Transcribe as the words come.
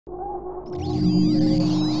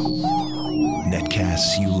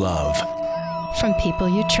Netcasts you love. From people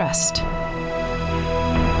you trust.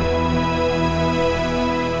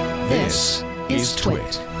 This is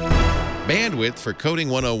Twit. Bandwidth for Coding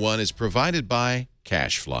 101 is provided by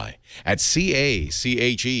CacheFly at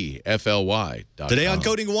CacheFly.com. Today on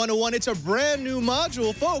Coding 101, it's a brand new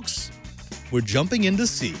module, folks. We're jumping into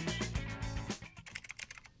C.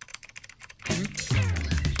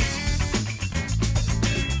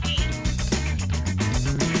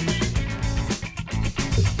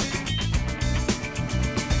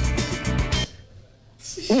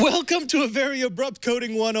 Welcome to a very abrupt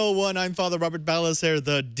Coding 101. I'm Father Robert Ballecer,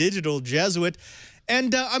 the digital Jesuit,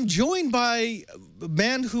 and I'm joined by a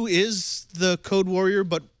man who is the code warrior,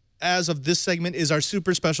 but as of this segment is our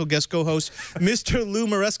super special guest co-host, Mr. Lou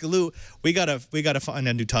Maresca. Lou, we gotta find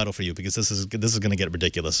a new title for you because this is going to get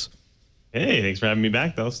ridiculous. Hey, thanks for having me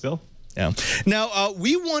back, though. Still. Yeah. Now,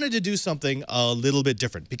 we wanted to do something a little bit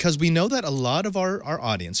different because we know that a lot of our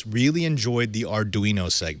audience really enjoyed the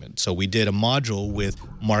Arduino segment. So we did a module with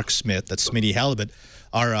Mark Smith, that's Smitty Halibut,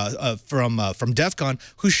 from DEF CON,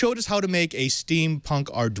 who showed us how to make a steampunk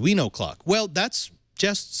Arduino clock. Well, that's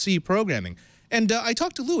just C programming. And I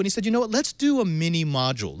talked to Lou, and he said, you know what, let's do a mini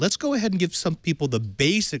module. Let's go ahead and give some people the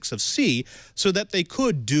basics of C so that they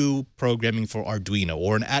could do programming for Arduino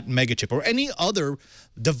or an ATmega or any other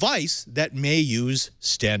device that may use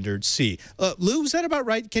standard C. Lou, is that about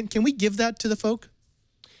right? Can we give that to the folk?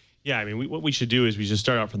 Yeah, I mean, what we should do is we should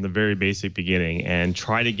start out from the very basic beginning and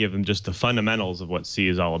try to give them just the fundamentals of what C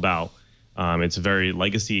is all about. It's a very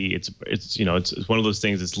legacy. It's one of those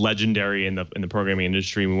things. It's legendary in the programming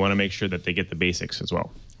industry. We want to make sure that they get the basics as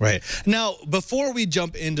well. Right. Now, before we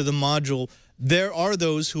jump into the module, there are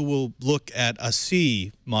those who will look at a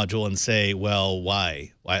C module and say, well,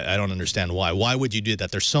 why? I don't understand why. Why would you do that?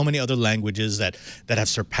 There's so many other languages that have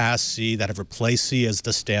surpassed C, that have replaced C as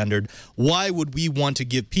the standard. Why would we want to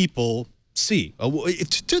give people C?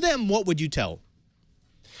 To them, what would you tell?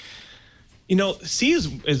 You know, C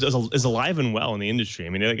is alive and well in the industry. I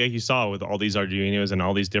mean, like you saw with all these Arduinos and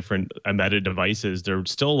all these different embedded devices, they're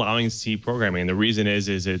still allowing C programming. And the reason is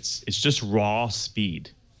it's just raw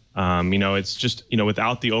speed. You know, it's just, you know,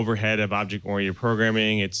 without the overhead of object-oriented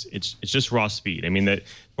programming, it's just raw speed. I mean, that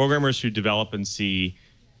programmers who develop in C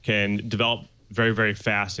can develop very, very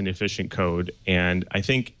fast and efficient code. And I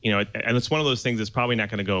think, you know, and it's one of those things that's probably not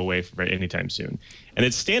going to go away for anytime soon. And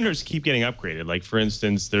its standards keep getting upgraded. Like, for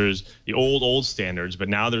instance, there's the old standards, but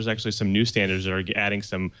now there's actually some new standards that are adding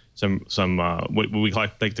some what we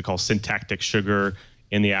like to call syntactic sugar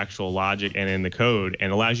in the actual logic and in the code,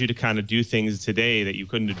 and allows you to kind of do things today that you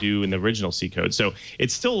couldn't do in the original C code. So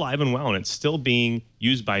it's still alive and well, and it's still being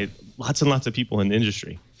used by lots and lots of people in the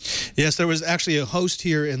industry. Yes, there was actually a host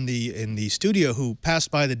here in the studio who passed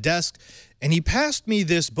by the desk, and he passed me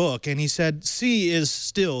this book, and he said, C is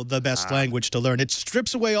still the best language to learn. It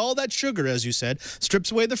strips away all that sugar, as you said,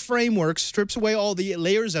 strips away the frameworks, strips away all the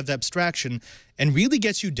layers of abstraction, and really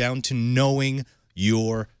gets you down to knowing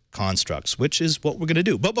your constructs, which is what we're going to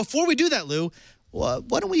do. But before we do that, Lou, why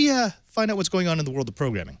don't we find out what's going on in the world of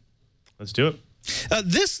programming? Let's do it.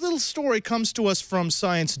 This little story comes to us from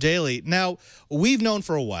Science Daily. Now, we've known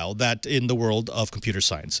for a while that in the world of computer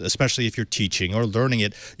science, especially if you're teaching or learning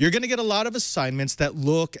it, you're going to get a lot of assignments that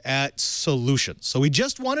look at solutions. So we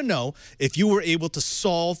just want to know if you were able to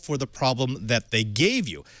solve for the problem that they gave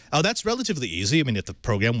you. That's relatively easy. I mean, if the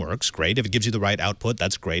program works, great. If it gives you the right output,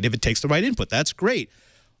 that's great. If it takes the right input, that's great.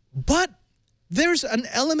 But there's an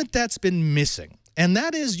element that's been missing. And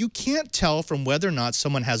that is, you can't tell from whether or not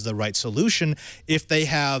someone has the right solution if they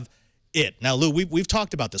have it. Now, Lou, we've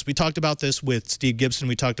talked about this. We talked about this with Steve Gibson.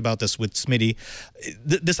 We talked about this with Smitty.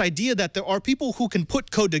 This idea that there are people who can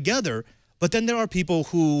put code together, but then there are people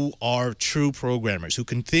who are true programmers, who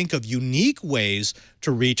can think of unique ways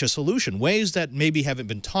to reach a solution, ways that maybe haven't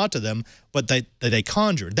been taught to them, but that they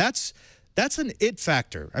conjure. That's an it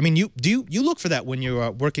factor. I mean, you look for that when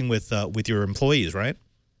you're working with your employees, right?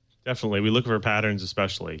 Definitely. We look for patterns,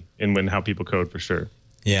 especially in how people code, for sure.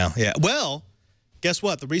 Yeah, yeah. Well, guess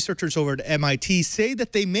what? The researchers over at MIT say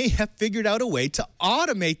that they may have figured out a way to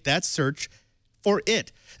automate that search for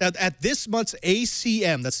it. Now, at this month's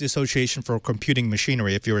ACM, that's the Association for Computing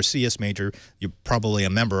Machinery. If you're a CS major, you're probably a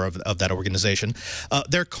member of that organization.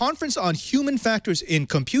 Their conference on human factors in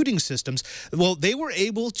computing systems, well, they were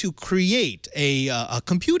able to create a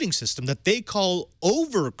computing system that they call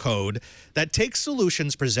Overcode that takes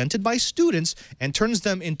solutions presented by students and turns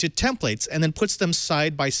them into templates and then puts them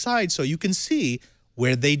side by side so you can see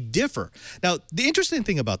where they differ. Now, the interesting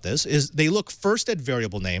thing about this is they look first at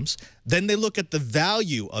variable names, then they look at the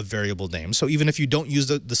value of variable names. So even if you don't use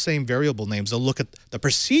the same variable names, they'll look at the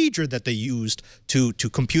procedure that they used to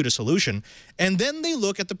compute a solution, and then they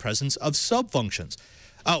look at the presence of subfunctions.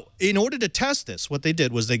 In order to test this, what they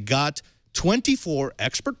did was they got 24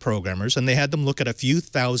 expert programmers, and they had them look at a few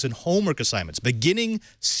thousand homework assignments, beginning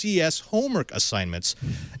CS homework assignments,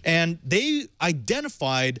 and they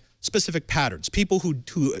identified specific patterns, people who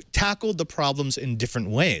tackled the problems in different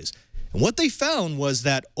ways. And what they found was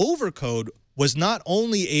that Overcode was not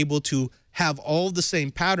only able to have all the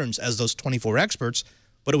same patterns as those 24 experts,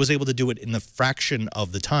 but it was able to do it in a fraction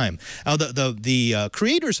of the time. Now, the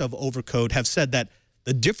creators of Overcode have said that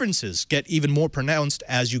the differences get even more pronounced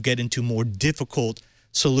as you get into more difficult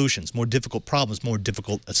solutions, more difficult problems, more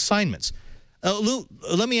difficult assignments. Lou,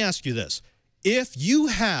 let me ask you this. If you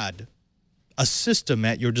had a system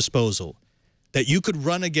at your disposal that you could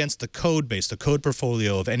run against the code base, the code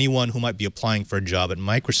portfolio of anyone who might be applying for a job at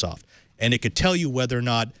Microsoft, and it could tell you whether or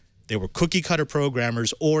not they were cookie-cutter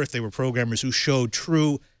programmers or if they were programmers who showed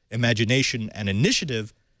true imagination and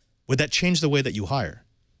initiative, would that change the way that you hire?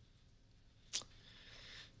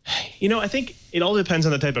 You know, I think it all depends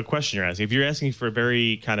on the type of question you're asking. If you're asking for a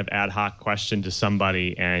very kind of ad hoc question to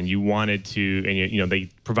somebody and you wanted to, and you know, they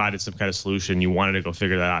provided some kind of solution, you wanted to go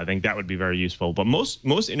figure that out, I think that would be very useful. But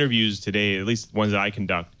most interviews today, at least ones that I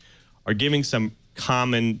conduct, are giving some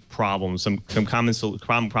common problems, some common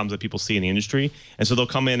problems that people see in the industry. And so they'll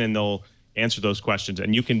come in and they'll answer those questions.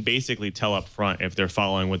 And you can basically tell up front if they're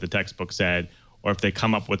following what the textbook said, or if they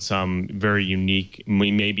come up with some very unique,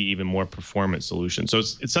 maybe even more performance solution. So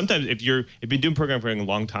it's sometimes if you've been doing programming for a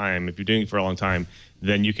long time, if you're doing it for a long time,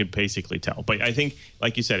 then you can basically tell. But I think,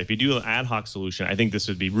 like you said, if you do an ad hoc solution, I think this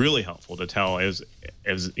would be really helpful to tell as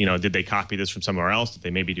you know, did they copy this from somewhere else? Did they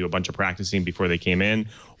maybe do a bunch of practicing before they came in?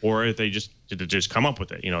 Or if they did they just come up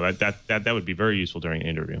with it? You know, that would be very useful during an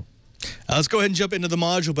interview. Let's go ahead and jump into the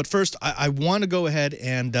module. But first, I want to go ahead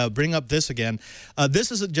and bring up this again.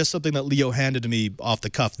 This isn't just something that Leo handed to me off the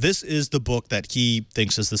cuff. This is the book that he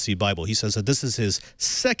thinks is the C Bible. He says that this is his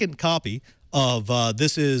second copy of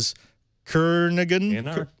this is Kernighan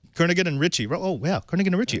and Ritchie. Oh, yeah, Kernighan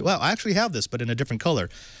and Ritchie. Wow, I actually have this, but in a different color.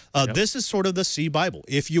 This is sort of the C Bible.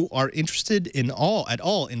 If you are interested at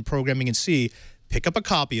all in programming in C, pick up a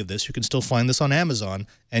copy of this. You can still find this on Amazon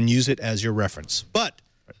and use it as your reference. But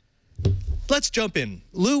let's jump in.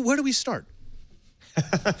 Lou, where do we start?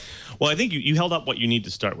 Well, I think you held up what you need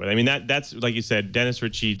to start with. I mean, that's like you said, Dennis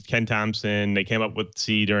Ritchie, Ken Thompson, they came up with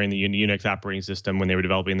C during the Unix operating system when they were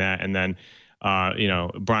developing that. And then, you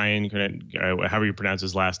know, Brian, however you pronounce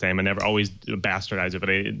his last name, I never always bastardize it, but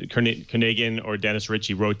Kernighan or Dennis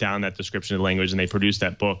Ritchie wrote down that description of the language and they produced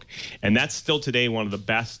that book. And that's still today one of the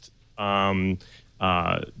best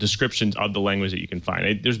descriptions of the language that you can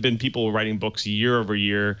find. There's been people writing books year over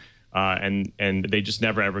year, and they just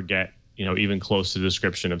never ever get, you know, even close to the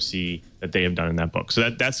description of C that they have done in that book. So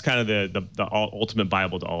that's kind of the ultimate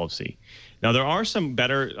Bible to all of C. Now there are some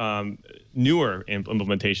better, newer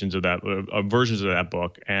implementations of that, versions of that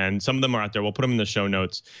book, and some of them are out there. We'll put them in the show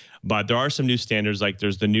notes. But there are some new standards, like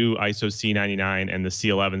there's the new ISO C99 and the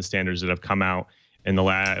C11 standards that have come out in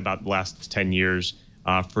about the last 10 years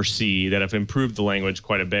for C that have improved the language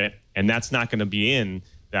quite a bit. And that's not going to be in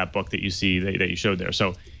that book that you see that you showed there.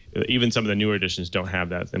 So even some of the newer editions don't have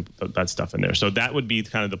that stuff in there. So that would be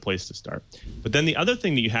kind of the place to start. But then the other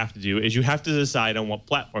thing that you have to do is you have to decide on what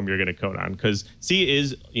platform you're going to code on, because C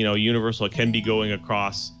is, you know, universal. It can be going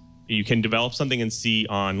across. You can develop something in C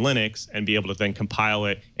on Linux and be able to then compile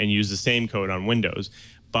it and use the same code on Windows.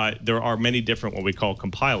 But there are many different what we call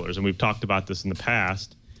compilers, and we've talked about this in the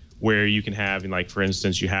past, where you can have, like, for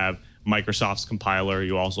instance, you have Microsoft's compiler.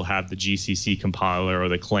 You also have the GCC compiler or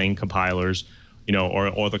the Clang compilers, you know,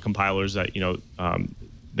 or the compilers that, you know,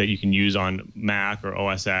 that you can use on Mac or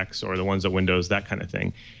OS X or the ones at Windows, that kind of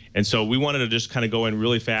thing. And so we wanted to just kind of go in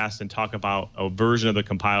really fast and talk about a version of the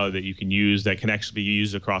compiler that you can use that can actually be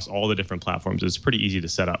used across all the different platforms. It's pretty easy to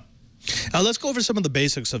set up. Let's go over some of the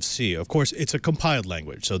basics of C. Of course, it's a compiled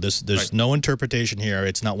language, so there's right. No interpretation here.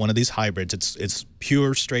 It's not one of these hybrids. It's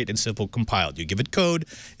pure, straight, and simple compiled. You give it code,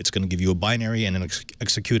 it's going to give you a binary and an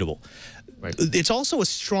executable. Right. It's also a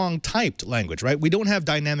strong typed language, right? We don't have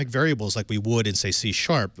dynamic variables like we would in, say, C#.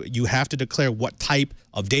 You have to declare what type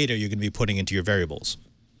of data you're going to be putting into your variables.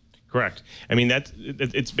 Correct. I mean,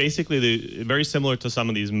 it's basically very similar to some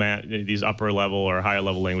of these upper level or higher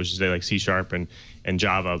level languages today, like C# and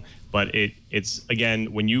Java. But it's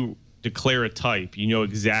again, when you declare a type, you know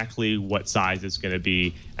exactly what size it's going to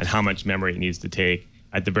be and how much memory it needs to take.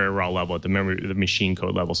 at the very raw level, at the machine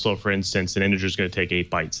code level. So for instance, an integer is going to take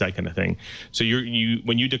 8 bytes, that kind of thing. So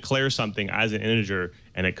when you declare something as an integer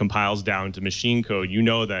and it compiles down to machine code, you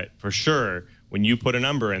know that for sure when you put a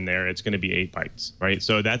number in there, it's going to be 8 bytes, right?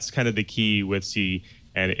 So that's kind of the key with C.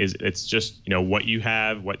 And it's just, what you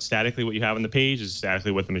have, statically what you have on the page is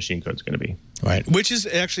statically what the machine code is going to be. Right, which is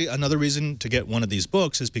actually another reason to get one of these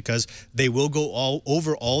books, is because they will go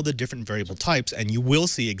over all the different variable types, and you will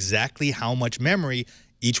see exactly how much memory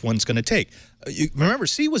each one's going to take. Remember,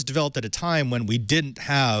 C was developed at a time when we didn't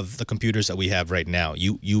have the computers that we have right now.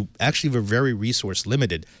 You actually were very resource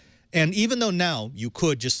limited. And even though now you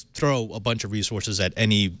could just throw a bunch of resources at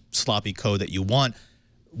any sloppy code that you want,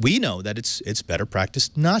 we know that it's better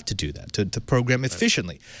practice not to do that, to program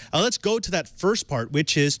efficiently. Let's go to that first part,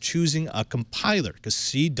 which is choosing a compiler, because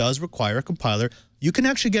C does require a compiler. You can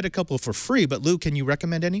actually get a couple for free, but Lou, can you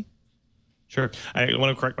recommend any? Sure. I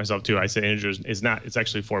want to correct myself too. I said integers is not. It's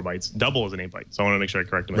actually 4 bytes. Double is an 8 byte. So I want to make sure I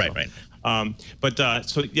correct myself. Right.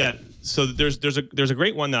 So yeah. So there's a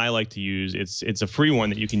great one that I like to use. It's a free one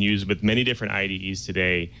that you can use with many different IDEs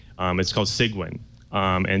today. It's called Cygwin.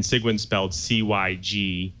 And Cygwin spelled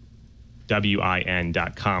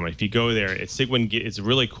CYGWIN.com. If you go there, Cygwin. It's a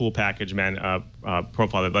really cool package,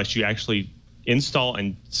 profile that lets you actually install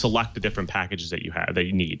and select the different packages that you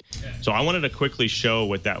need. So I wanted to quickly show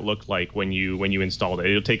what that looked like when you installed it.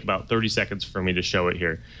 It'll take about 30 seconds for me to show it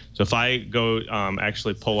here. So if I go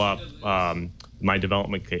actually pull up my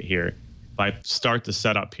development kit here, if I start the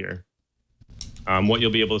setup here, what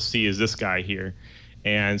you'll be able to see is this guy here.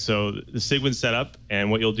 And so the Cygwin setup, and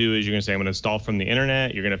what you'll do is you're going to say, I'm going to install from the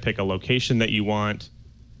internet. You're going to pick a location that you want,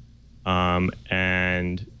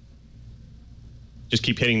 and just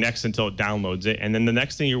keep hitting next until it downloads it. And then the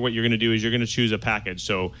next thing what you're going to do is you're going to choose a package.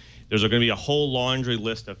 So there's going to be a whole laundry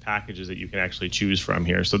list of packages that you can actually choose from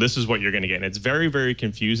here. So this is what you're going to get. And it's very, very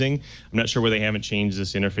confusing. I'm not sure where they haven't changed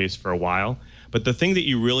this interface for a while. But the thing that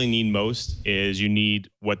you really need most is you need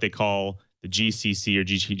what they call the GCC or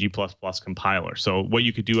G++ compiler. So what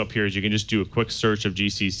you could do up here is you can just do a quick search of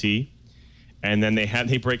GCC, and then they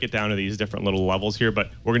break it down to these different little levels here, but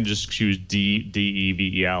we're going to just choose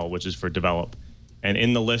DEVEL, which is for develop. And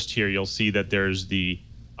in the list here, you'll see that there's the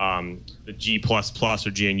G++ or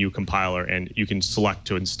GNU compiler, and you can select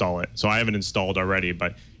to install it. So I haven't installed already,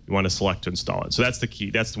 but you want to select to install it. So that's the key.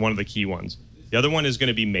 That's one of the key ones. The other one is going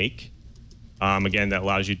to be make. Again, that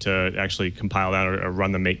allows you to actually compile that or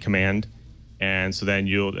run the make command. And so then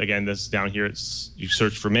this down here, you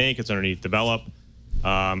search for make, it's underneath develop,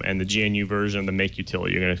 and the GNU version of the make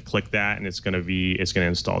utility. You're going to click that, and it's going to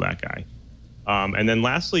install that guy. And then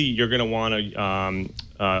lastly, you're going to want to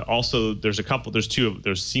also, there's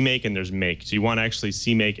CMake and there's make. So you want to actually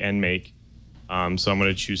CMake and make. So I'm going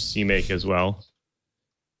to choose CMake as well.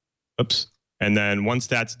 Oops. And then once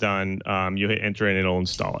that's done, you hit enter and it'll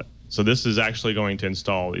install it. So this is actually going to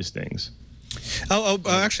install these things.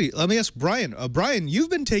 Actually, let me ask Brian. Brian, you've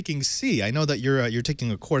been taking C. I know that you're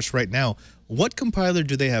taking a course right now. What compiler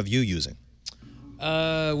do they have you using?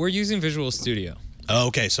 We're using Visual Studio. Oh,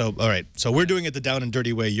 okay, so all right. So we're doing it the down and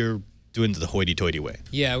dirty way. You're doing it the hoity-toity way.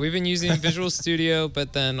 Yeah, we've been using Visual Studio,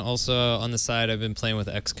 but then also on the side, I've been playing with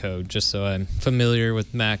Xcode, just so I'm familiar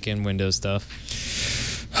with Mac and Windows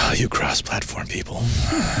stuff. Oh, you cross-platform people.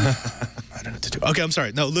 I don't know what to do. Okay, I'm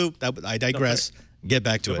sorry. No, Lou, I digress. Get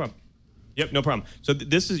back to it. Problem. Yep, no problem. So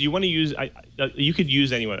this is, you want to use, you could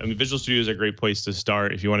use anyone. I mean, Visual Studio is a great place to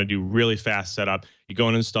start. If you want to do really fast setup, you go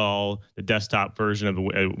and install the desktop version of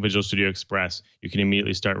Visual Studio Express. You can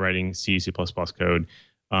immediately start writing C, C++ code,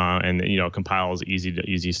 and compiles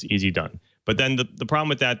easy done. But then the problem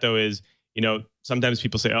with that though is, sometimes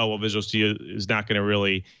people say, oh, well, Visual Studio is not going to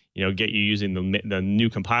really, get you using the new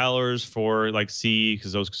compilers for like C,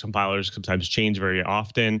 because those compilers sometimes change very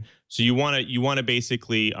often. So you want to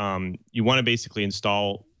basically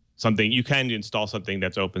install something. You can install something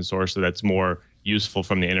that's open source, so that's more useful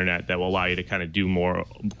from the internet, that will allow you to kind of do more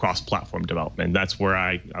cross-platform development. That's where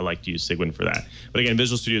I like to use Cygwin for that. But again,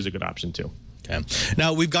 Visual Studio is a good option too. Okay.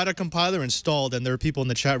 Now, we've got a compiler installed, and there are people in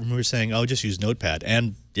the chat room who are saying, oh, just use Notepad.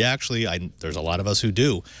 And yeah, actually, there's a lot of us who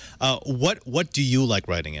do. What do you like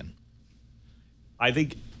writing in? I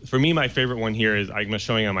think, for me, my favorite one here is, I'm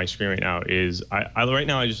showing on my screen right now, is right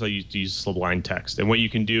now I just like to use Sublime Text. And what you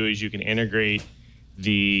can do is you can integrate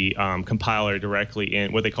the compiler directly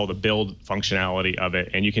in what they call the build functionality of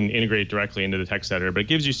it. And you can integrate it directly into the text editor. But it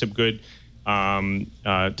gives you some good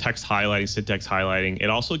text highlighting, syntax highlighting. It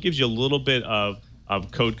also gives you a little bit of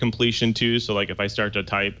code completion too. So like if I start to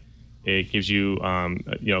type, it gives you,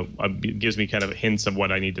 it gives me kind of hints of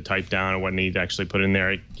what I need to type down or what I need to actually put in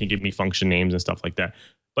there. It can give me function names and stuff like that.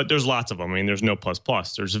 but there's lots of them. I mean, there's No++,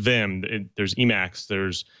 there's Vim, there's Emacs,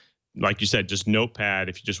 there's, like you said, just Notepad.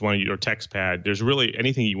 If you just want to, or TextPad, there's really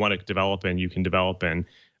anything you want to develop in, you can develop in.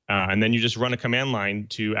 And then you just run a command line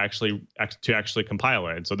to actually compile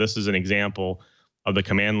it. And so this is an example of the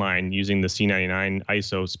command line using the C99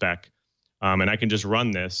 ISO spec. And I can just run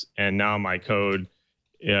this, and now my code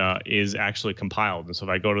is actually compiled. And so if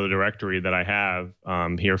I go to the directory that I have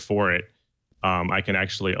here for it, I can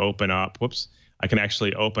actually open up, I can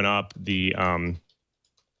actually open up the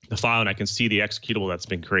file, and I can see the executable that's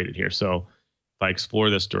been created here. So if I explore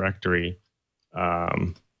this directory,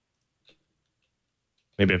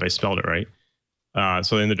 maybe if I spelled it right.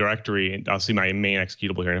 So in the directory, I'll see my main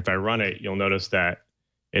executable here. And if I run it, you'll notice that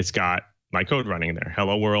it's got my code running there,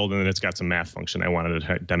 hello world, and then it's got some math function I wanted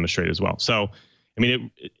to demonstrate as well. So, I mean,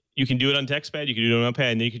 you can do it on TextPad, you can do it on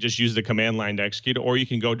Notepad, and then you can just use the command line to execute it, or you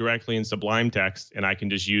can go directly in Sublime Text, and I can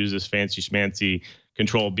just use this fancy schmancy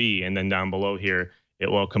Control B, and then down below here, it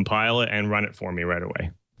will compile it and run it for me right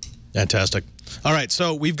away. Fantastic. All right,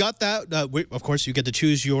 so we've got that. Of course, you get to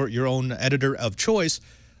choose your own editor of choice.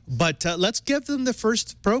 But let's give them the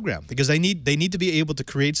first program, because they need to be able to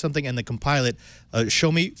create something and then compile it.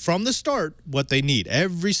 Show me from the start what they need,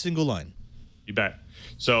 every single line. You bet.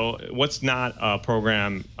 So what's not a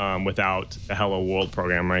program without a Hello World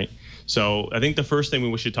program, right? So I think the first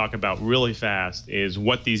thing we should talk about really fast is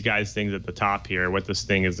what these guys things at the top here, what this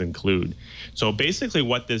thing is include. So basically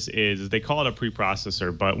what this is they call it a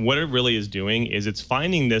preprocessor, but what it really is doing is it's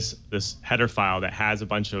finding this header file that has a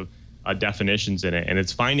bunch of definitions in it, and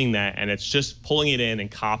it's finding that, and it's just pulling it in and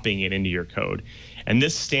copying it into your code. And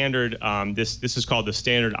this standard, this is called the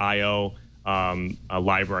standard IO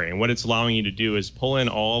library. And what it's allowing you to do is pull in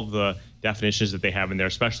all of the definitions that they have in there,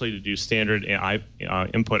 especially to do standard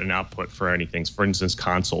input and output for anything, for instance,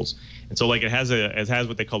 consoles. And so like it has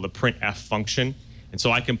what they call the printf function. And so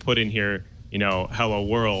I can put in here, you know, hello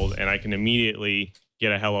world, and I can immediately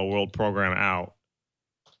get a hello world program out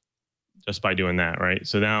just by doing that, right?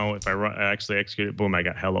 So now if I actually execute it, boom, I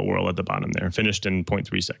got hello world at the bottom there, finished in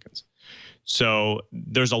 0.3 seconds. So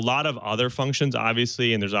there's a lot of other functions,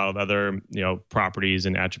 obviously, and there's a lot of other, you know, properties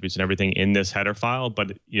and attributes and everything in this header file.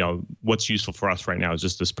 But, you know, what's useful for us right now is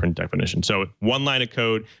just this print definition. So one line of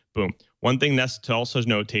code, boom. One thing that's to also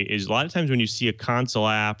notate is a lot of times when you see a console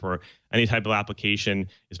app or any type of application,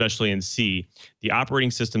 especially in C, the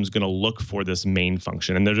operating system is going to look for this main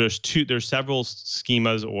function. And there's several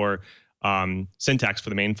schemas or syntax for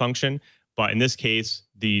the main function, but in this case,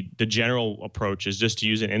 the general approach is just to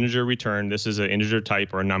use an integer return. This is an integer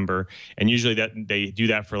type or a number, and usually that they do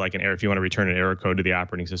that for like an error if you want to return an error code to the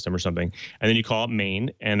operating system or something. And then you call it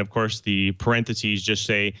main, and of course the parentheses just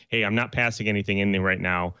say, hey, I'm not passing anything in there right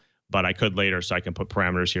now, but I could later, so I can put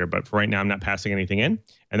parameters here. But for right now, I'm not passing anything in,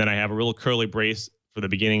 and then I have a little curly brace for the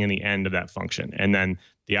beginning and the end of that function, and then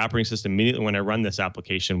the operating system immediately when I run this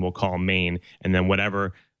application will call main, and then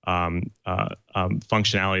whatever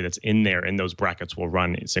functionality that's in there in those brackets will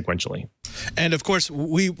run sequentially. And of course,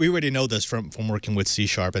 we already know this from working with C#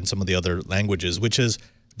 and some of the other languages, which is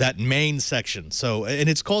that main section. So, and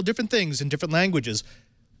it's called different things in different languages,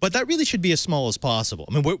 but that really should be as small as possible.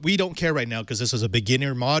 I mean, we don't care right now because this is a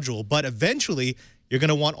beginner module, but eventually you're going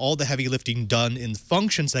to want all the heavy lifting done in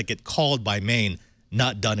functions that get called by main,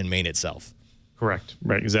 not done in main itself. Correct.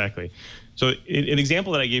 Right. Exactly. So an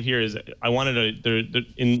example that I give here is I wanted to,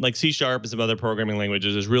 in like C# and some other programming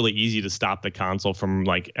languages, it's really easy to stop the console from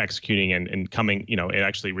like executing and coming, you know, it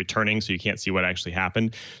actually returning, so you can't see what actually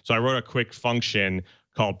happened. So I wrote a quick function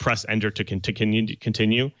called press enter to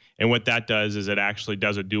continue. And what that does is it actually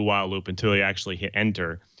does a do while loop until you actually hit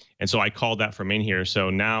enter. And so I called that from in here. So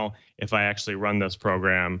now if I actually run this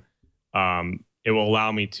program, it will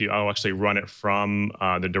allow me to, I'll actually run it from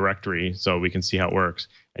the directory so we can see how it works.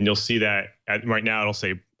 And you'll see that right now it'll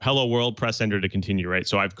say, hello world, press enter to continue, right?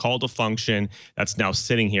 So I've called a function that's now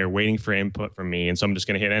sitting here waiting for input from me. And so I'm just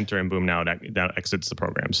going to hit enter and boom, now that exits the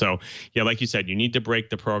program. So yeah, like you said, you need to break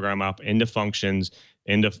the program up into functions,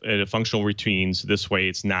 into functional routines. This way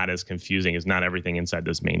it's not as confusing. It's not everything inside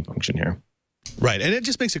this main function here. Right, and it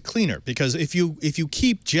just makes it cleaner, because if you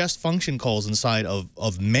keep just function calls inside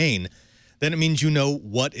of main, then it means you know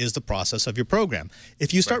what is the process of your program.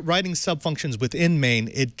 If you start writing subfunctions within main,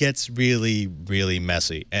 it gets really, really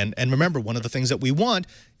messy. And remember, one of the things that we want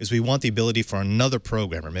is we want the ability for another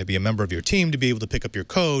programmer, maybe a member of your team, to be able to pick up your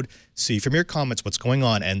code, see from your comments what's going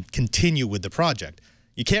on, and continue with the project.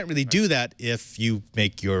 You can't really do that if you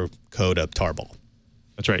make your code a tarball.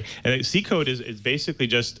 That's right. And C code is basically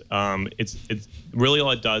just, it's really all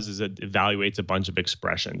it does is it evaluates a bunch of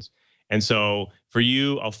expressions. And so for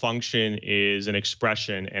you, a function is an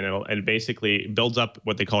expression, and it basically builds up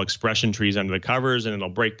what they call expression trees under the covers, and it'll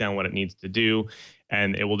break down what it needs to do,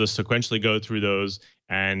 and it will just sequentially go through those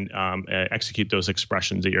and execute those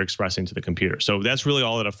expressions that you're expressing to the computer. So that's really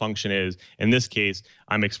all that a function is. In this case,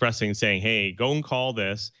 I'm expressing, saying, hey, go and call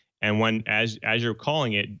this. And as you're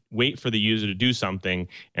calling it, wait for the user to do something,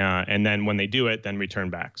 and then when they do it, then return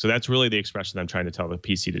back. So that's really the expression that I'm trying to tell the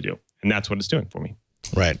PC to do, and that's what it's doing for me.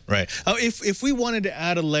 Right, right. If we wanted to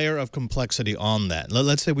add a layer of complexity on that,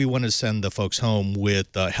 let's say we want to send the folks home with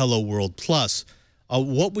Hello World Plus,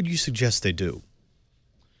 what would you suggest they do?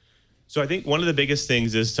 So I think one of the biggest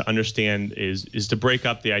things is to understand is to break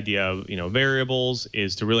up the idea of variables,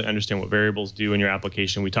 is to really understand what variables do in your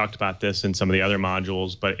application. We talked about this in some of the other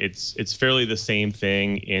modules, but it's fairly the same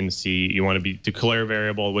thing in C. You want to declare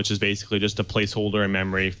variable, which is basically just a placeholder in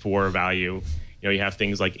memory for a value. You have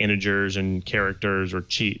things like integers and characters, or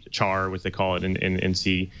char, which they call it in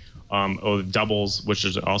C. Or doubles, which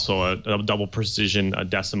is also a double precision, a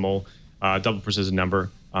decimal, double precision number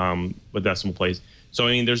with decimal place. So,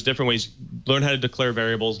 I mean, there's different ways. Learn how to declare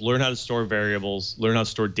variables, learn how to store variables, learn how to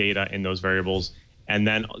store data in those variables, and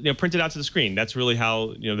then print it out to the screen. That's really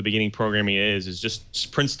how the beginning programming is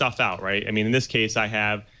just print stuff out, right? I mean, in this case, I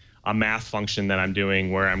have a math function that I'm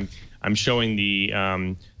doing where I'm showing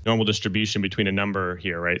the normal distribution between a number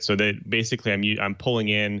here, right? So that basically I'm pulling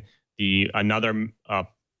in another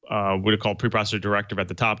what we call preprocessor directive at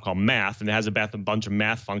the top called math, and it has a bunch of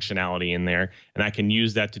math functionality in there, and I can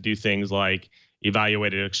use that to do things like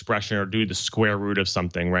evaluate an expression or do the square root of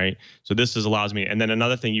something, right? So this allows me. And then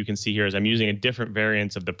another thing you can see here is I'm using a different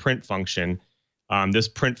variance of the print function. This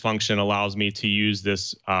print function allows me to use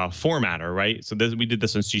this formatter, right? So we did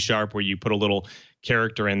this in C# where you put a little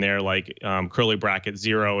character in there, like curly bracket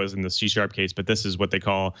 0 is in the C# case, but this is what they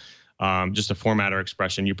call just a formatter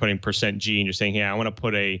expression. You're putting %G and you're saying, hey, I want to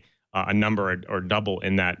put a number or double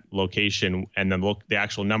in that location, and then the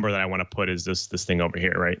actual number that I want to put is this thing over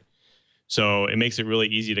here, right? So it makes it really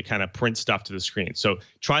easy to kind of print stuff to the screen. So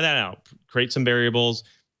try that out. Create some variables,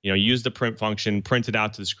 use the print function, print it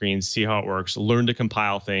out to the screen, see how it works, learn to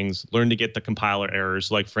compile things, learn to get the compiler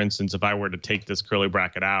errors. Like, for instance, if I were to take this curly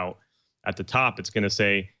bracket out at the top, it's going to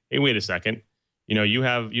say, hey, wait a second. You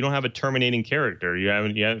don't have a terminating character. You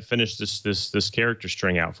haven't finished this character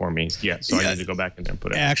string out for me yet. So I need to go back in there and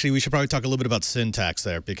put it. Actually, we should probably talk a little bit about syntax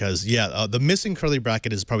there, because the missing curly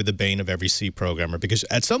bracket is probably the bane of every C programmer, because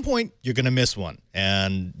at some point you're going to miss one,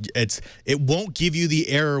 and it won't give you the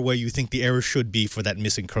error where you think the error should be for that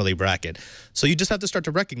missing curly bracket. So you just have to start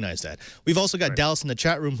to recognize that. We've also got Dallas in the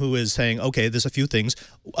chat room who is saying, okay, there's a few things.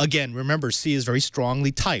 Again, remember, C is very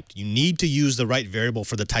strongly typed. You need to use the right variable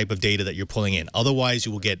for the type of data that you're pulling in. Otherwise,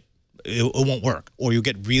 you will it won't work, or you'll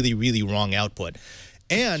get really, really wrong output.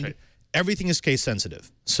 And everything is case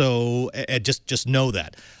sensitive. So just know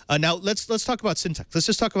that. Now let's talk about syntax. Let's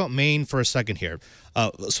just talk about main for a second here.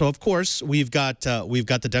 So of course we've got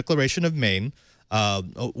the declaration of main.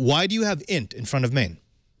 Why do you have int in front of main?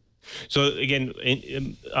 So again,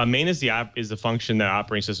 main is the function that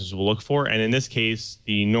operating systems will look for, and in this case,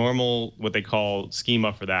 the normal, what they call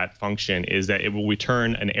schema for that function, is that it will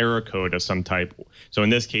return an error code of some type. So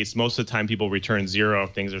in this case, most of the time people return 0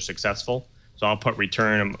 if things are successful. So I'll put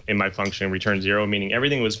return in my function, return 0, meaning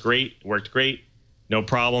everything was great, worked great, no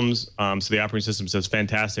problems. So the operating system says,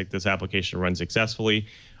 fantastic, this application runs successfully.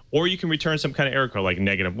 Or you can return some kind of error code like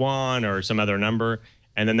 -1 or some other number.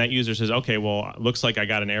 And then that user says, okay, well, looks like I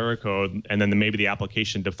got an error code. And then maybe the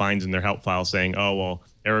application defines in their help file saying, oh, well,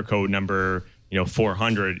 error code number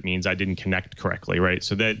 400 means I didn't connect correctly, right?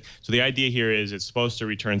 So the idea here is it's supposed to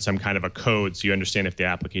return some kind of a code so you understand if the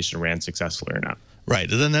application ran successfully or not.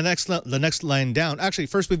 Right. And then the next line down, actually,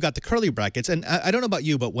 first we've got the curly brackets. And I don't know about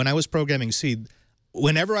you, but when I was programming C,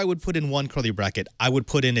 whenever I would put in one curly bracket, I would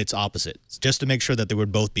put in its opposite just to make sure that they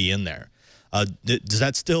would both be in there. Is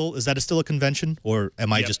that still a convention, or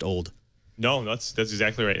am I just old? No, that's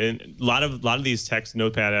exactly right. And a lot of these text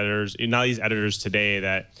notepad editors, not these editors today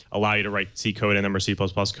that allow you to write C code in them or C++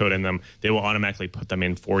 code in them, they will automatically put them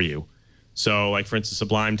in for you. So, like for instance,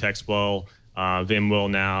 Sublime Text will, Vim will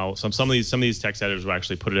now. Some of these text editors will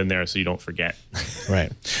actually put it in there so you don't forget.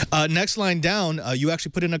 Right. Next line down, you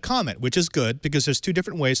actually put in a comment, which is good because there's two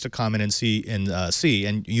different ways to comment in C,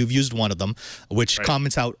 and you've used one of them, which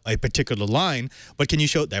comments out a particular line. But can you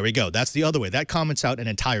show? There we go. That's the other way. That comments out an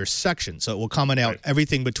entire section, so it will comment out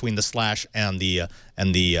everything between the slash and the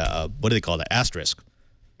what do they call that? Asterisk.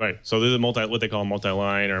 Right. So there's what they call a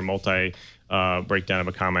multi-line or multi breakdown of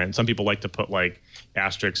a comment. Some people like to put like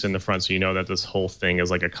asterisks in the front, so you know that this whole thing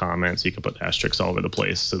is like a comment. So you can put asterisks all over the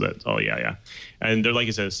place, so that and they're, like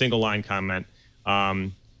you said, a single line comment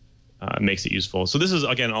makes it useful. So this is,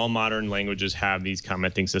 again, all modern languages have these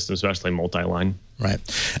commenting systems, especially multi-line. Right.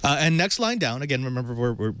 And next line down, again, remember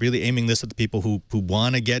we're really aiming this at the people who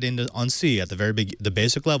want to get into on C at the very the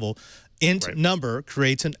basic level. Int number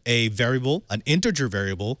creates a variable, an integer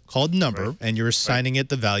variable called number, and you're assigning it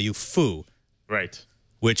the value foo. Right.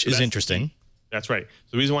 Which is interesting. That's right.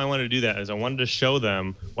 So the reason why I wanted to do that is I wanted to show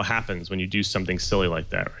them what happens when you do something silly like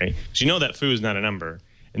that, right? Because you know that foo is not a number.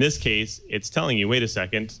 In this case, it's telling you, wait a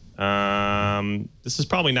second, this is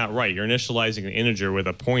probably not right. You're initializing an integer with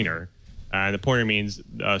a pointer. The pointer means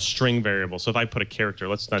a string variable. So if I put a character,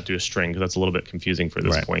 let's not do a string because that's a little bit confusing for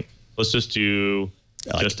this point. Let's just do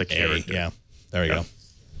just a character. Yeah, there we go.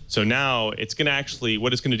 So now it's going to actually,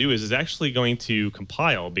 what it's going to do is it's actually going to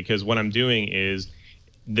compile, because what I'm doing is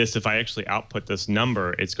this, if I actually output this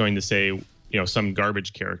number, it's going to say, you know, some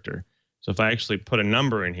garbage character. So if I actually put a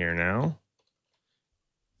number in here now,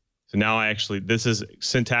 so now I actually, this is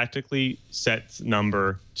syntactically set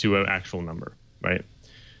number to an actual number, right?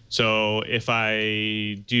 So if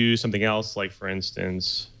I do something else, like for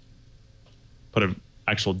instance, put an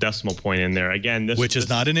actual decimal point in there, again, which is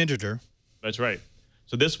not an integer. That's right.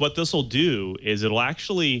 So what this will do is it will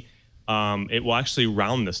actually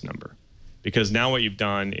round this number, because now what you've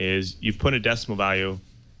done is you've put a decimal value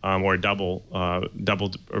or a double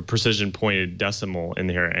or precision pointed decimal in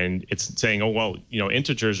here, and it's saying, oh well, you know,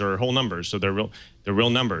 integers are whole numbers, so they're real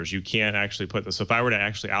numbers. You can't actually put this. So if I were to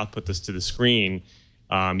actually output this to the screen,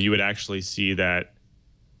 you would actually see that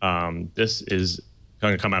this is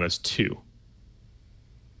going to come out as 2.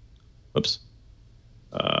 Oops.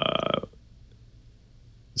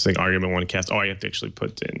 This thing argument 1 cast. Oh, I have to actually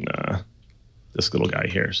put in this little guy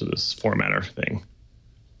here. So this formatter thing.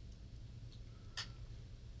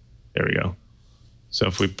 There we go. So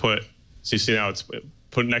if we put, so you see now it's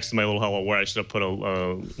put next to my little hello world. I should have put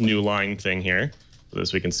a new line thing here so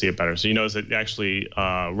this we can see it better. So you notice it actually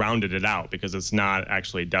rounded it out because it's not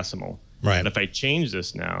actually a decimal. Right. And if I change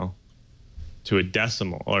this now to a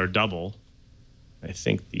decimal or a double, I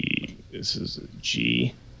think this is a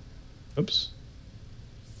G. Oops.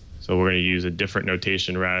 So we're going to use a different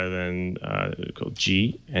notation rather than called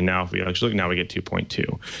G. And now if we actually look, now we get 2.2. So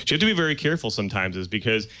you have to be very careful sometimes, is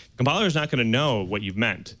because the compiler is not going to know what you've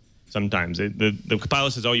meant. Sometimes the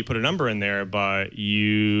compiler says, oh, you put a number in there, but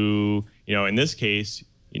you know, in this case,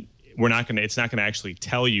 it's not going to actually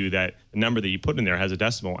tell you that the number that you put in there has a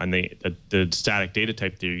decimal, and the static data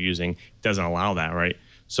type that you're using doesn't allow that, right?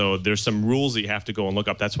 So there's some rules that you have to go and look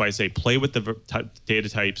up. That's why I say play with the data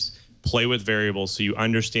types, play with variables, so you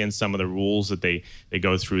understand some of the rules that they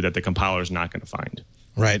go through that the compiler is not going to find.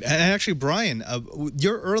 Right. And actually, Brian,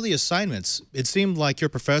 your early assignments, it seemed like your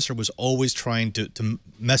professor was always trying to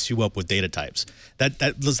mess you up with data types.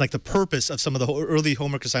 That was like the purpose of some of the early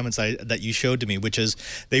homework assignments that you showed to me, which is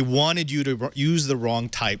they wanted you to use the wrong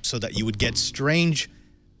type so that you would get strange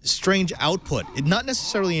output. Not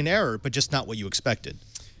necessarily an error, but just not what you expected.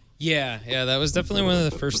 Yeah, that was definitely one of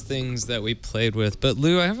the first things that we played with. But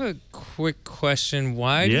Lou, I have a quick question.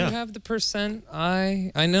 Why do you have the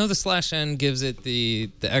 %i? I know the /n gives it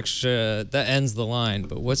the extra that ends the line,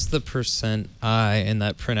 but what's the %i in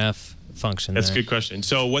that printf function? That's a good question.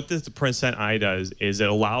 So what the %i does is it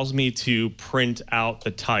allows me to print out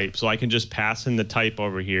the type. So I can just pass in the type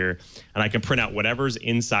over here, and I can print out whatever's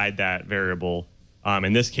inside that variable.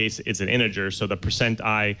 In this case, it's an integer, so the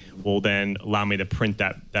 %i will then allow me to print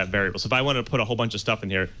that variable. So if I wanted to put a whole bunch of stuff in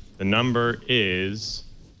here, the number is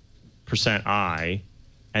 %i,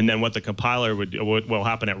 and then what the compiler what will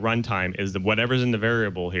happen at runtime is that whatever's in the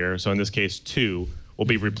variable here, so in this case 2, will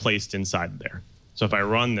be replaced inside there. So if I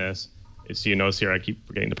run this, so you notice here I keep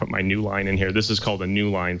forgetting to put my new line in here. This is called a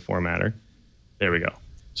new line formatter. There we go.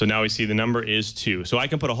 So now we see the number is 2. So I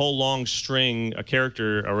can put a whole long string, a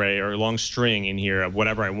character array, or a long string in here of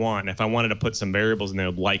whatever I want. And if I wanted to put some variables in there,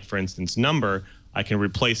 like, for instance, number, I can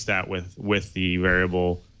replace that with the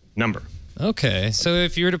variable number. Okay. So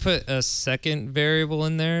if you were to put a second variable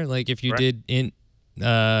in there, like if you did int,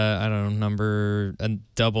 I don't know, number, a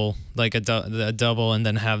double, like a double, and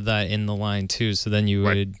then have that in the line too, so then you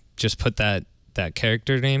would just put that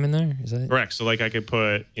character name in there? Is that correct? So like I could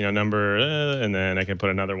put, you know, number, and then I can put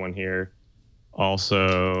another one here,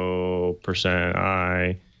 also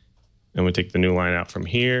 %i, and we take the new line out from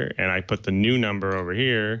here, and I put the new number over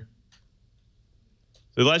here.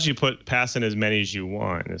 So it lets you pass in as many as you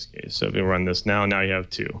want in this case. So if you run this now you have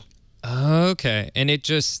 2. Okay, and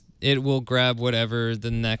it will grab whatever the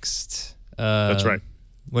next. That's right.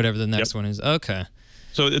 whatever the next one is. Okay.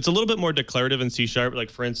 So it's a little bit more declarative in C#. Like,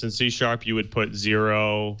 for instance, C#, you would put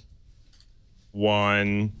 0,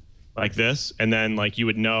 1, like this, and then like you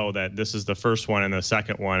would know that this is the first one and the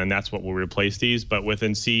second one, and that's what will replace these. But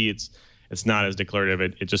within C, it's not as declarative.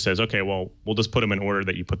 It just says, okay, well, we'll just put them in order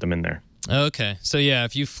that you put them in there. Okay. So yeah,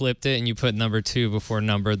 if you flipped it and you put number 2 before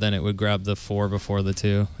number, then it would grab the 4 before the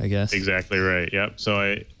 2, I guess. Exactly right. Yep.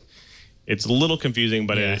 So it's a little confusing,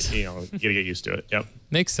 but you gotta get used to it. Yep.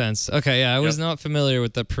 Makes sense. Okay. Yeah, I was not familiar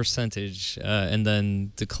with the percentage and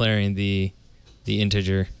then declaring the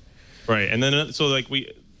integer. Right. And then so like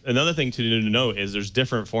another thing to note is there's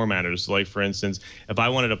different formatters. Like, for instance, if I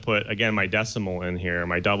wanted to put, again, my decimal in here,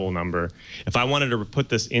 my double number, if I wanted to put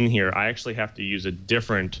this in here, I actually have to use a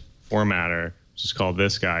different formatter, which is called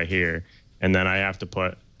this guy here. And then I have to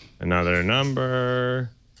put another number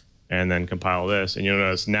and then compile this. And you'll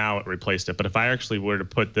notice now it replaced it. But if I actually were to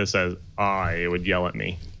put this as I, it would yell at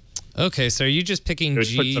me. Okay, so are you just picking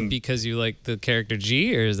G because you like the character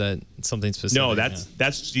G, or is that something specific? No,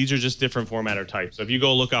 these are just different formatter types. So if you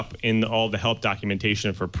go look up in all the help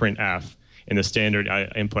documentation for printf in the standard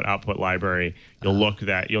input-output library, you'll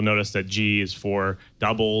notice that G is for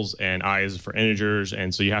doubles and I is for integers,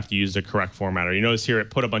 and so you have to use the correct formatter. You notice here it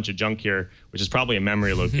put a bunch of junk here, which is probably a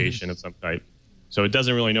memory location of some type. So it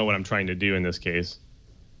doesn't really know what I'm trying to do in this case.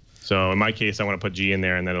 So in my case, I want to put G in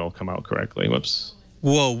there, and then it'll come out correctly. Whoops.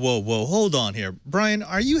 Whoa, whoa, whoa. Hold on here. Brian,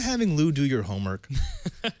 are you having Lou do your homework?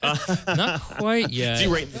 Not quite yet. Is he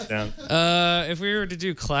writing this down? If we were to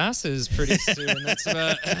do classes pretty soon, that's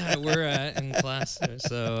about we're at in class. So,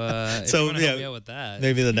 if you want to help me out with that.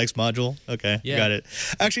 Maybe the next module? Okay, got it.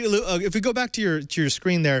 Actually, Lou, if we go back to your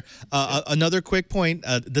screen there, another quick point,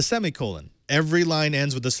 the semicolon. Every line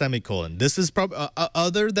ends with a semicolon. This is probably,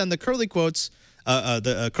 other than the curly quotes,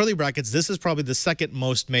 the curly brackets, this is probably the second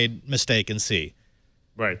most made mistake in C.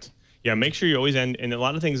 Right. Yeah. Make sure you always end. And a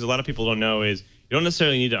lot of things a lot of people don't know is you don't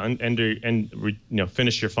necessarily need to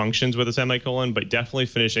finish your functions with a semicolon, but definitely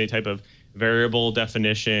finish any type of variable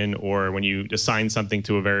definition, or when you assign something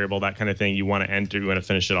to a variable, that kind of thing. You want to enter. You want to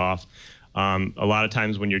finish it off. A lot of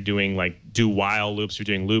times when you're doing like do while loops, you're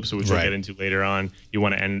doing loops, which we'll get into later on. You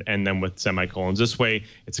want to end them with semicolons. This way,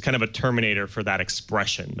 it's kind of a terminator for that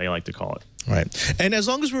expression, they like to call it. Right. And as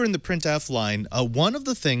long as we're in the printf line, one of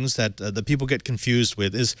the things that the people get confused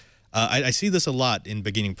with is, I see this a lot in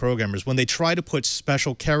beginning programmers, when they try to put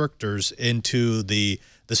special characters into the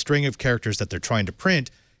string of characters that they're trying to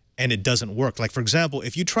print, and it doesn't work. Like, for example,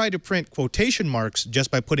 if you try to print quotation marks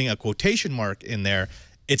just by putting a quotation mark in there,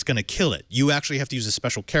 it's going to kill it. You actually have to use a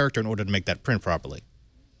special character in order to make that print properly.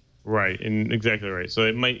 Right, and exactly right. So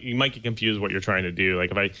you might get confused what you're trying to do.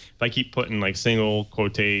 Like if I keep putting like single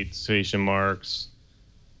quotation marks,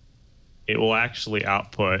 it will actually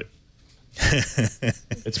output.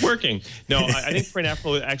 It's working. No, I think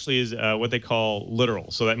printf actually is what they call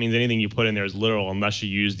literal. So that means anything you put in there is literal unless you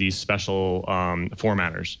use these special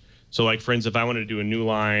formatters. So like, for instance, if I wanted to do a new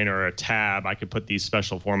line or a tab, I could put these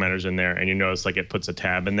special formatters in there, and you notice like it puts a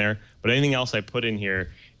tab in there. But anything else I put in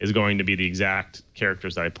here is going to be the exact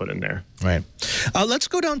characters that I put in there. Right. Let's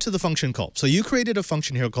go down to the function call. So you created a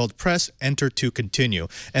function here called press enter to continue,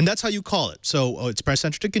 and that's how you call it. So it's press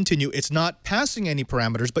enter to continue. It's not passing any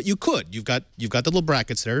parameters, but you could. You've got the little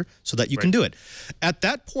brackets there so that you can do it. At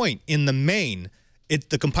that point in the main,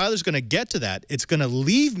 the compiler's going to get to that. It's going to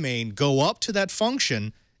leave main, go up to that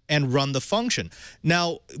function, and run the function.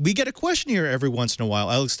 Now, we get a question here every once in a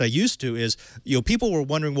while, at least I used to, is, people were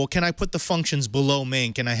wondering, well, can I put the functions below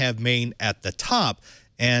main? Can I have main at the top?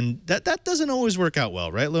 And that doesn't always work out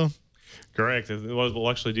well, right, Lou? Correct. We'll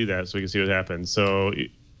actually do that so we can see what happens. So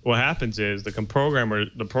what happens is the compiler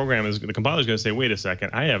is going to say, wait a second,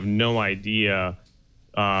 I have no idea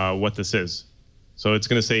what this is. So it's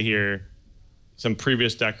going to say here, some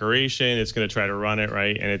previous declaration, it's going to try to run it,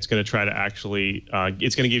 right? And it's going to try to actually,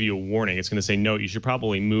 it's going to give you a warning. It's going to say, no, you should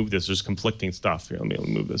probably move this. There's conflicting stuff. Here, let me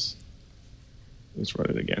move this. Let's run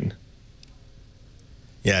it again.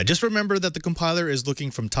 Yeah, just remember that the compiler is looking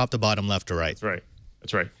from top to bottom, left to right. That's right.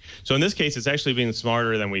 That's right. So in this case, it's actually being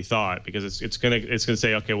smarter than we thought, because it's going to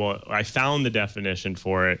say, okay, well, I found the definition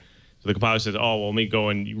for it. So the compiler says, oh, well, let me go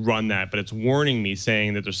and run that. But it's warning me,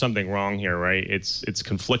 saying that there's something wrong here, right? It's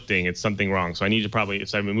conflicting. It's something wrong. So I need to probably,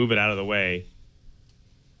 if I move it out of the way,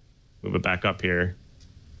 move it back up here.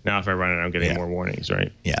 Now if I run it, I'm getting more warnings,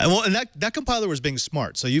 right? Yeah, well, and that compiler was being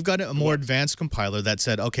smart. So you've got a more advanced compiler that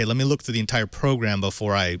said, okay, let me look through the entire program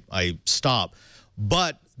before I stop.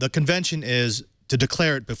 But the convention is to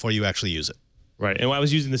declare it before you actually use it. Right. And I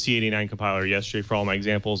was using the C89 compiler yesterday for all my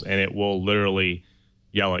examples, and it will literally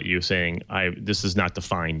yell at you saying, this is not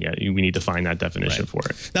defined yet. We need to find that definition for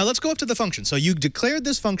it. Now let's go up to the function. So you declared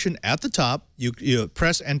this function at the top. You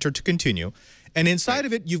press enter to continue. And inside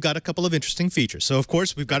of it, you've got a couple of interesting features. So, of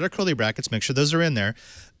course, we've got our curly brackets. Make sure those are in there.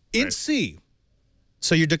 In C,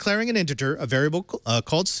 so you're declaring an integer, a variable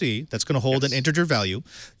called C, that's going to hold an integer value.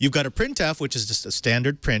 You've got a printf, which is just a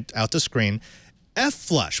standard print out the screen.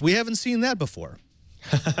 F-flush, we haven't seen that before.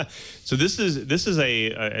 So this is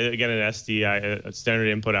again an SDI, a standard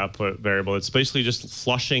input output variable. It's basically just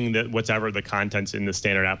flushing whatever the contents in the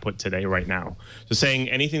standard output today right now. So saying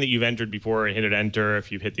anything that you've entered before, hit enter.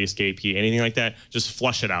 If you've hit the escape key, anything like that, just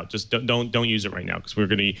flush it out. Just don't use it right now because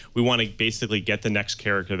we want to basically get the next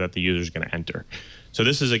character that the user is going to enter. So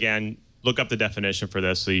this is again. Look up the definition for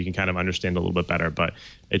this so you can kind of understand a little bit better. But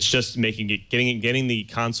it's just getting the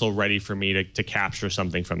console ready for me to capture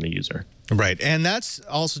something from the user. Right, and that's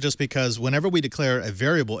also just because whenever we declare a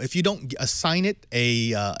variable, if you don't assign it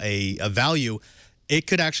a value, it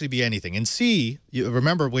could actually be anything. In C,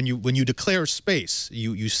 remember when you declare space,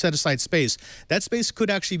 you set aside space. That space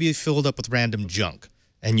could actually be filled up with random junk,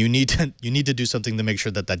 and you need to do something to make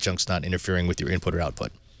sure that junk's not interfering with your input or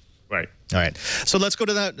output. Right. All right. So let's go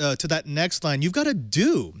to that next line. You've got a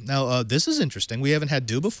do. Now, this is interesting. We haven't had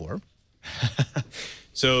do before.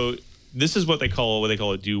 So this is what they call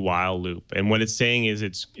a do while loop. And what it's saying is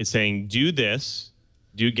it's saying do this,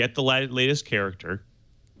 get the latest character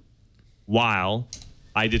while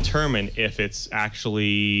I determine if it's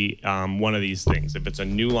actually one of these things, if it's a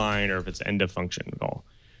new line or if it's end of function call.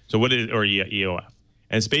 So what is or EOF.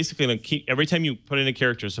 And it's basically going to keep, every time you put in a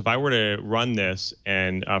character, so if I were to run this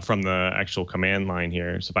and from the actual command line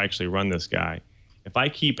here, so if I actually run this guy, if I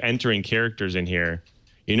keep entering characters in here,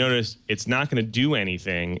 you notice it's not going to do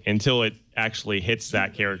anything until it actually hits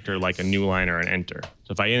that character like a new line or an enter.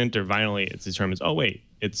 So if I enter finally, it determines, oh wait,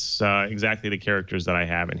 it's exactly the characters that I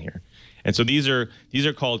have in here. And so these are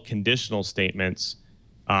called conditional statements,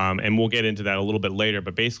 and we'll get into that a little bit later.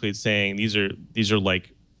 But basically, it's saying these are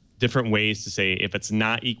like different ways to say if it's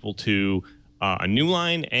not equal to a new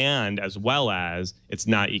line and as well as it's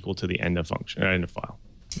not equal to the end of function, end of file.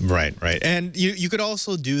 Right, right. And you could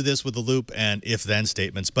also do this with a loop and if-then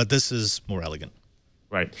statements, but this is more elegant.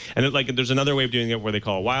 Right. And there's another way of doing it where they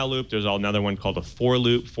call a while loop. There's another one called a for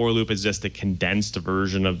loop. For loop is just a condensed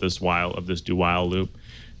version of this do while loop.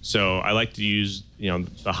 So I like to use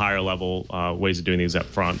the higher level ways of doing these up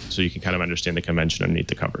front so you can kind of understand the convention underneath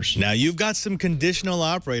the covers. Now you've got some conditional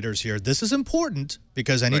operators here. This is important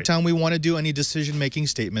because anytime we want to do any decision-making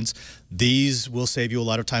statements, these will save you a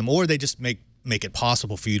lot of time, or they just make it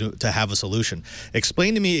possible for you to have a solution.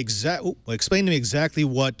 Explain to me exactly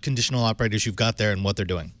what conditional operators you've got there and what they're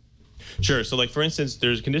doing. Sure. So like for instance,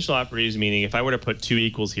 there's conditional operators, meaning if I were to put 2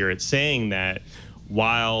 equals here, it's saying that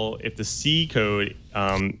while if the C code,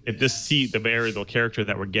 if this C, the variable character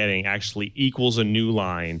that we're getting actually equals a new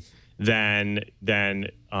line, then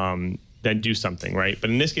do something, right? But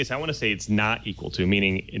in this case, I want to say it's not equal to,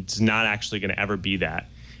 meaning it's not actually going to ever be that.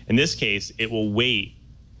 In this case, it will wait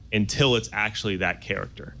until it's actually that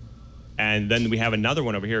character. And then we have another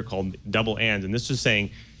one over here called double and this is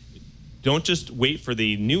saying, don't just wait for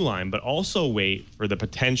the new line, but also wait for the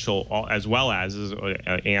potential as well as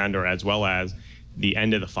the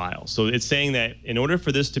end of the file. So it's saying that in order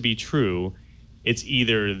for this to be true, it's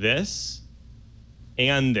either this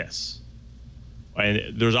and this.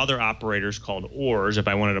 And there's other operators called ORs. If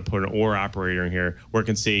I wanted to put an OR operator in here, where it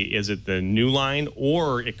can say, is it the new line,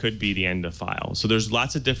 or it could be the end of file. So there's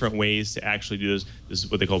lots of different ways to actually do this. This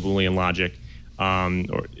is what they call Boolean logic,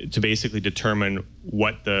 or to basically determine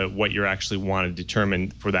what you actually want to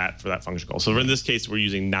determine for that function call. So in this case, we're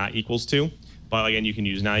using not equals to. But again, you can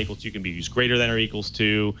use not equal to, you can use greater than or equals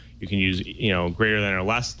to, you can use greater than or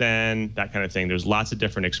less than, that kind of thing. There's lots of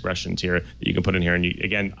different expressions here that you can put in here. And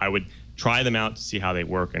again, I would try them out to see how they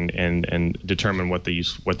work and determine what their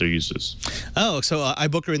use is. Oh, so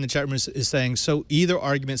iBooker in the chat room is saying, so either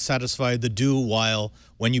argument satisfy the do while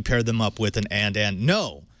when you pair them up with an and.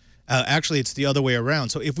 No. Actually, it's the other way around.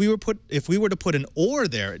 So if we were to put an or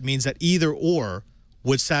there, it means that either or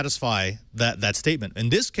would satisfy that statement.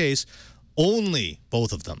 In this case, only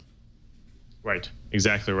both of them. Right.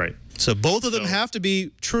 Exactly right. So both of them have to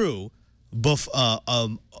be true.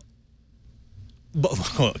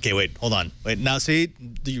 Okay, wait, hold on. Wait, now see,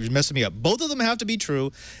 you're messing me up. Both of them have to be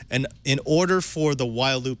true, and in order for the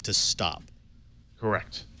while loop to stop.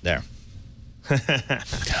 Correct. There.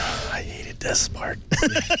 I hated this part.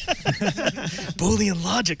 Boolean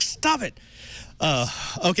logic, stop it.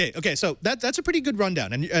 Okay. So that's a pretty good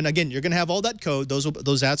rundown. And again, you're going to have all that code.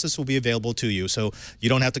 Those assets will be available to you, so you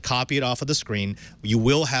don't have to copy it off of the screen. You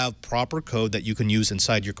will have proper code that you can use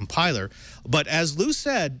inside your compiler. But as Lou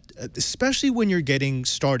said, especially when you're getting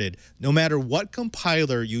started, no matter what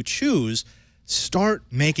compiler you choose, start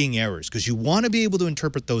making errors because you want to be able to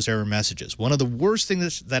interpret those error messages. One of the worst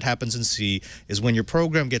things that happens in C is when your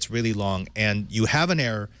program gets really long and you have an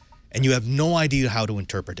error and you have no idea how to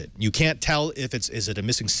interpret it. You can't tell if is it a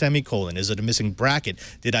missing semicolon? Is it a missing bracket?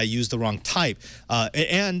 Did I use the wrong type?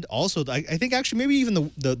 And also, I think actually maybe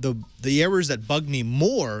even the errors that bug me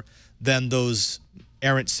more than those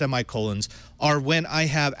errant semicolons are when I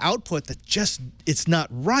have output that just, it's not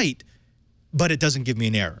right, but it doesn't give me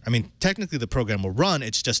an error. I mean, technically the program will run,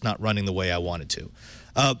 it's just not running the way I want it to.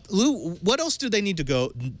 Lou, what else do they need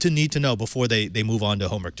to know before they move on to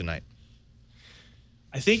homework tonight?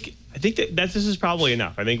 I think that this is probably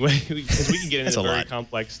enough. I think because we can get into very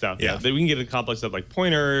complex stuff. Yeah, we can get into complex stuff like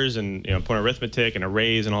pointers and pointer arithmetic and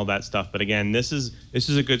arrays and all that stuff. But again, this is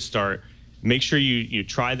a good start. Make sure you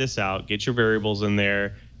try this out. Get your variables in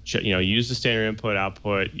there. Use the standard input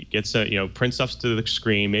output. Get some print stuff to the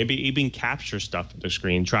screen. Maybe even capture stuff to the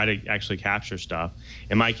screen. Try to actually capture stuff.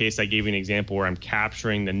 In my case, I gave you an example where I'm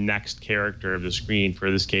capturing the next character of the screen.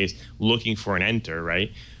 For this case, looking for an enter,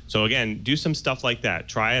 right? So again, do some stuff like that.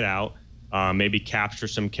 Try it out. Maybe capture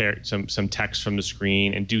some text from the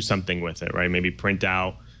screen and do something with it, right? Maybe print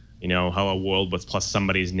out, hello world with plus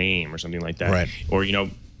somebody's name or something like that. Right. Or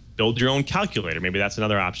build your own calculator. Maybe that's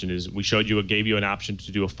another option. Is we gave you an option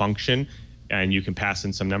to do a function, and you can pass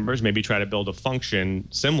in some numbers. Maybe try to build a function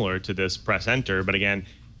similar to this. Press enter, but again,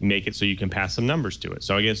 make it so you can pass some numbers to it.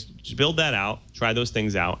 So I guess just build that out, try those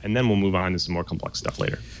things out, and then we'll move on to some more complex stuff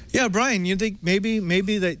later. Yeah, Brian, you think maybe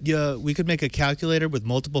that we could make a calculator with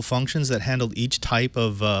multiple functions that handled each type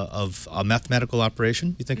of a mathematical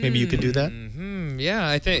operation? You think maybe you could do that? Yeah,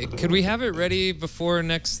 I think. Could we have it ready before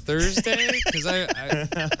next Thursday? Because I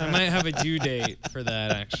might have a due date for that,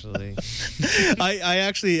 actually.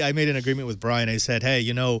 I made an agreement with Brian. I said, hey,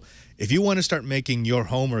 if you want to start making your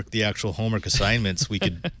homework the actual homework assignments, we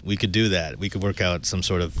could do that. We could work out some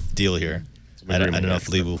sort of deal here. I don't know if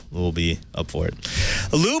Lee will be up for it.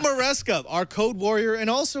 Lou Maresca, our code warrior and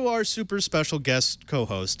also our super special guest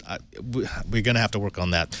co-host. We're going to have to work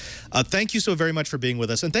on that. Thank you so very much for being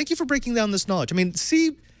with us, and thank you for breaking down this knowledge. I mean,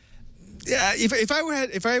 C. Yeah, if I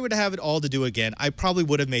were to have it all to do again, I probably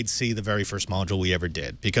would have made C the very first module we ever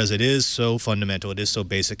did because it is so fundamental, it is so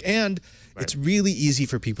basic, and it's really easy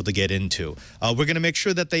for people to get into. We're going to make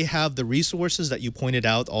sure that they have the resources that you pointed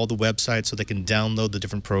out, all the websites, so they can download the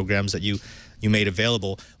different programs that you made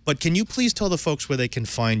available. But can you please tell the folks where they can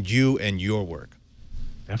find you and your work?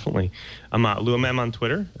 Definitely. I'm LouMM on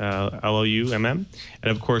Twitter, LOUMM.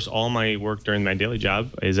 And of course, all my work during my daily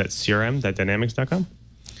job is at crm.dynamics.com.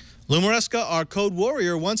 Lou Maresca, our code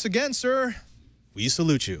warrior, once again, sir, we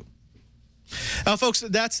salute you. Now, folks,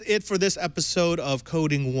 that's it for this episode of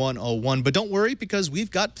Coding 101. But don't worry, because we've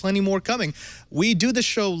got plenty more coming. We do the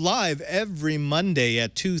show live every Monday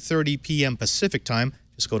at 2:30 p.m. Pacific time.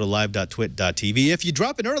 Just go to live.twit.tv. If you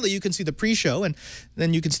drop in early, you can see the pre-show, and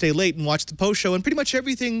then you can stay late and watch the post-show and pretty much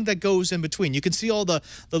everything that goes in between. You can see all the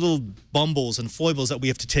little bumbles and foibles that we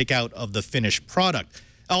have to take out of the finished product.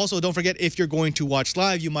 Also, don't forget, if you're going to watch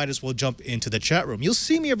live, you might as well jump into the chat room. You'll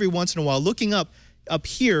see me every once in a while looking up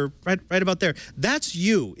here, right about there. That's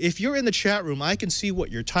you. If you're in the chat room, I can see what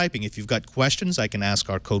you're typing. If you've got questions, I can ask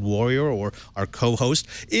our code warrior or our co-host.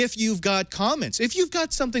 If you've got comments, if you've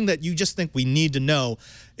got something that you just think we need to know,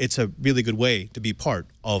 it's a really good way to be part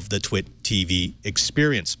of the Twit TV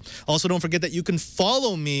experience. Also, don't forget that you can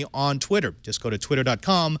follow me on Twitter. Just go to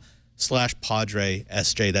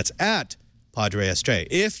twitter.com/PadreSJ. That's at PadreSJ.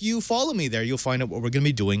 If you follow me there, you'll find out what we're going to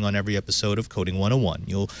be doing on every episode of Coding 101.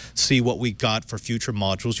 You'll see what we got for future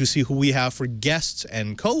modules. You'll see who we have for guests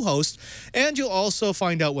and co-hosts. And you'll also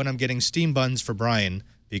find out when I'm getting steam buns for Brian,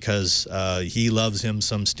 because he loves him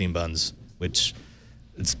some steam buns, which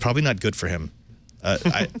it's probably not good for him.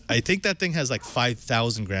 I think that thing has like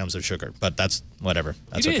 5,000 grams of sugar, but that's whatever.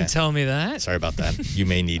 That's you didn't tell me that. Sorry about that. You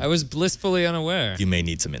may need. I was blissfully unaware. You may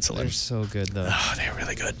need some insulin. They're so good, though. Oh, they're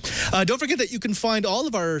really good. Don't forget that you can find all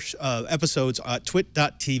of our episodes at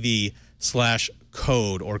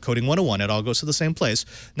twit.tv/code or Coding 101. It all goes to the same place.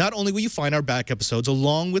 Not only will you find our back episodes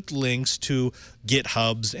along with links to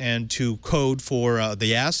GitHubs and to code for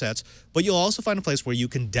the assets, but you'll also find a place where you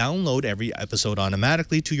can download every episode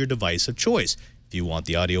automatically to your device of choice. If you want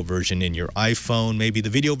the audio version in your iPhone, maybe the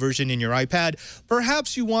video version in your iPad,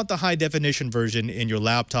 perhaps you want the high-definition version in your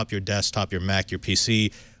laptop, your desktop, your Mac, your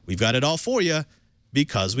PC, we've got it all for you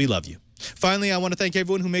because we love you. Finally, I want to thank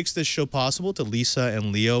everyone who makes this show possible, to Lisa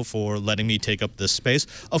and Leo for letting me take up this space.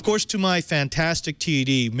 Of course, to my fantastic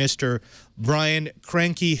TD, Mr. Brian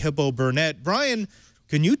Cranky Hippo Burnett. Brian,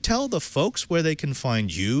 can you tell the folks where they can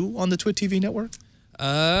find you on the Twit TV network?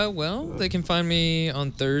 Well, they can find me on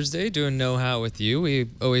Thursday doing Know How with You. We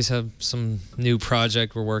always have some new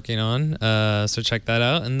project we're working on, so check that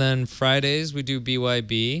out. And then Fridays we do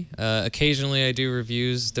BYB. Occasionally I do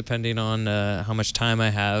reviews depending on how much time I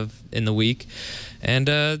have in the week. And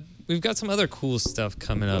we've got some other cool stuff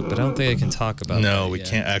coming up, but I don't think I can talk about No, that we yet.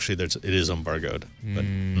 can't. Actually, it is embargoed.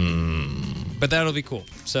 But that'll be cool.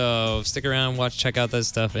 So stick around, check out that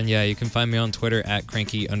stuff. And yeah, you can find me on Twitter at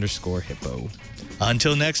cranky_hippo.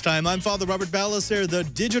 Until next time, I'm Father Robert Ballecer, the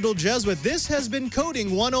Digital Jesuit. This has been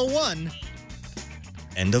Coding 101.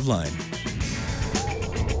 End of line.